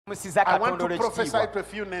I want to prophesy to a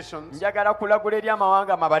few nations,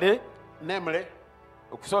 namely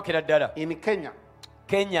in Kenya.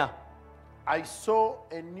 I saw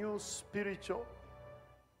a new spiritual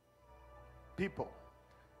people,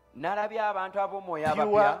 pure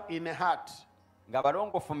in heart,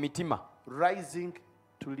 rising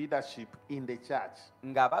to leadership in the church.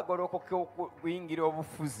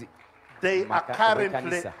 They are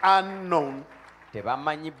currently unknown to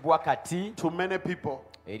many people,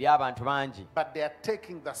 but they are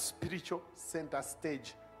taking the spiritual center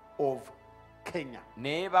stage of Kenya.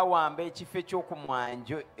 And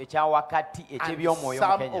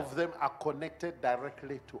some of them are connected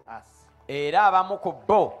directly to us.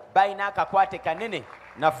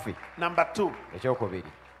 Number two,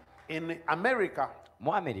 in America,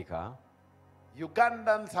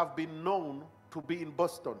 Ugandans have been known to be in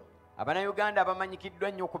Boston.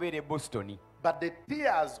 But the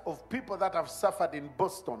tears of people that have suffered in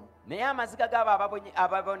Boston at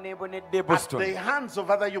the hands of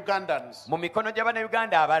other Ugandans,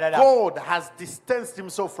 God has distanced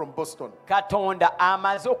himself from Boston.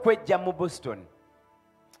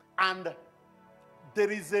 And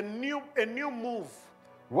there is a new move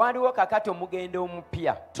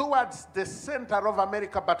towards the center of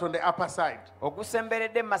America, but on the upper side. People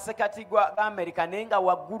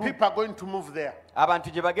are going to move there.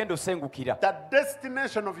 The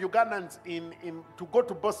destination of Ugandans to go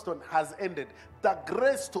to Boston has ended. The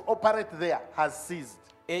grace to operate there has ceased.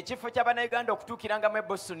 Because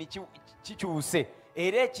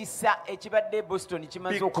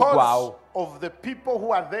of the people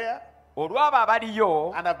who are there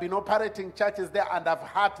and have been operating churches there and have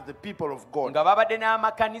hurt the people of God.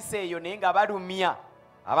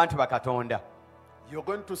 You're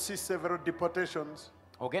going to see several deportations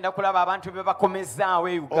of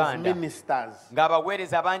ministers.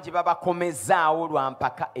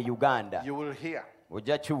 You will hear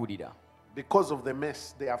because of the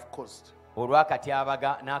mess they have caused. In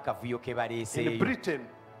Britain,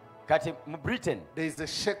 there is a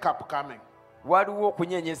shake-up coming. I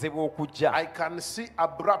can see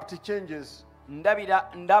abrupt changes in the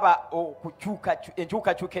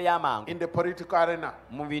political arena.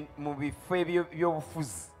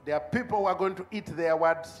 There are people who are going to eat their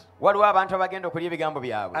words, and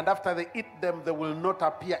after they eat them, they will not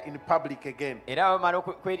appear in public again. The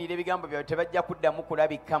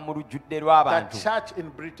church in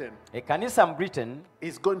Britain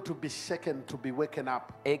is going to be shaken to be waken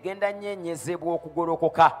up.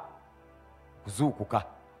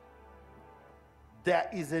 There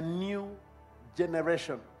is a new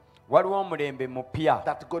generation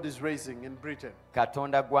that God is raising in Britain.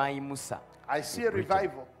 I see a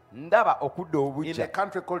revival in a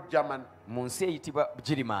country called Germany,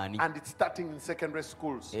 and it's starting in secondary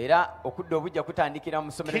schools. Kids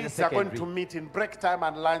are going to meet in break time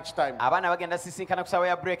and lunch time,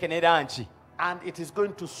 and it is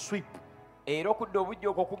going to sweep for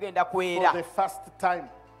the first time.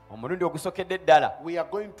 We are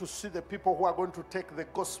going to see the people who are going to take the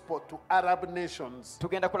gospel to Arab nations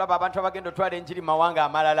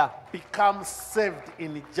become saved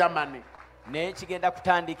in Germany. And this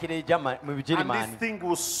thing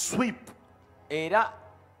will sweep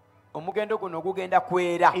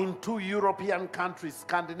into European countries,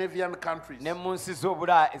 Scandinavian countries.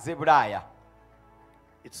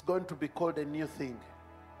 It's going to be called a new thing.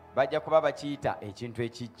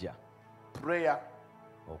 Prayer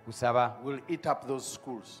will eat up those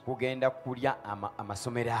schools.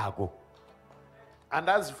 And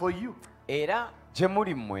as for you,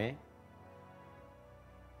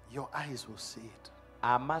 your eyes will see it.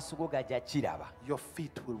 Your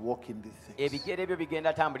feet will walk in these things.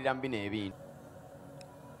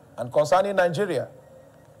 And concerning Nigeria,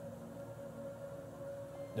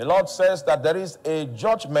 the Lord says that there is a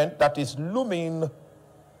judgment that is looming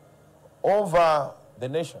over the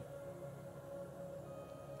nation.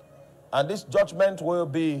 And this judgment will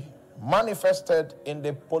be manifested in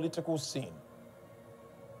the political scene.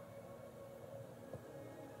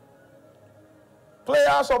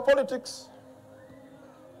 Players of politics,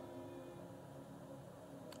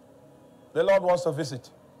 the Lord wants to visit.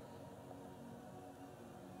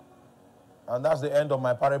 And that's the end of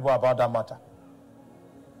my parable about that matter.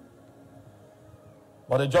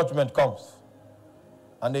 But the judgment comes,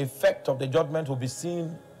 and the effect of the judgment will be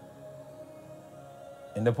seen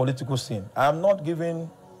in the political scene. I am not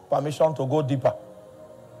giving permission to go deeper.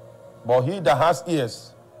 But he that has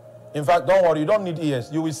ears, in fact, don't worry, you don't need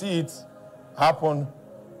ears. You will see it happen.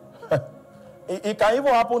 It can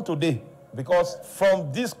even happen today, because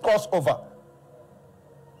from this crossover,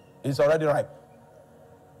 it's already ripe.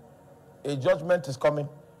 A judgment is coming,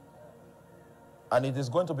 And it is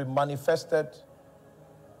going to be manifested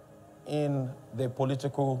in the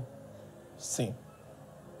political scene.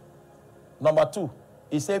 Number 2,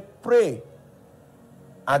 he said, pray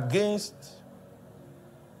against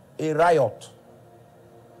a riot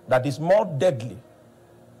that is more deadly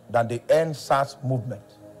than the End SARS movement.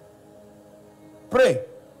 Pray.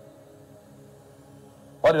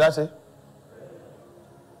 What did I say?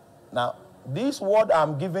 Now, this word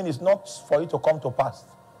I'm giving is not for it to come to pass.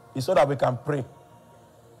 It's so that we can pray.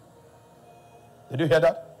 Did you hear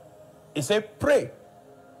that? He said, pray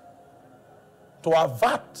to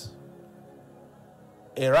avert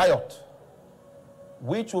a riot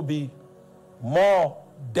which will be more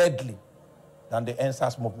deadly than the End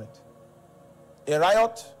SARS movement. A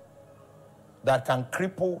riot that can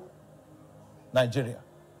cripple Nigeria.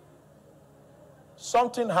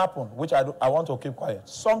 Something happened, which I want to keep quiet.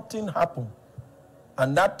 Something happened,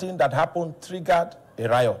 and that thing that happened triggered a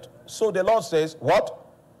riot. So the Lord says, what?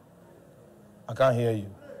 I can't hear you.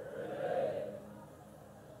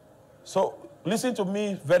 So listen to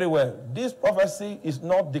me very well. This prophecy is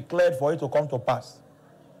not declared for it to come to pass.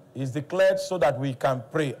 It's declared so that we can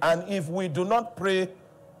pray. And if we do not pray,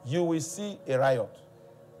 you will see a riot.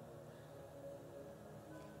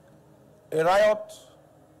 A riot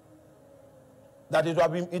that it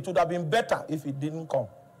would have been better if it didn't come.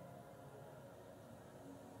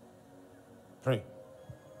 Pray.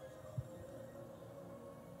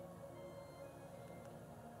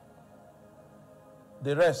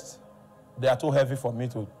 The rest, they are too heavy for me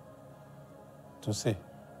to say.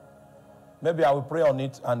 Maybe I will pray on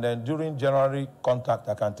it, and then during January contact,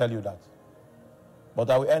 I can tell you that. But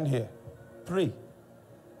I will end here. Pray.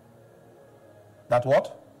 That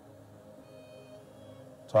what?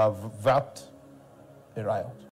 To avert a riot.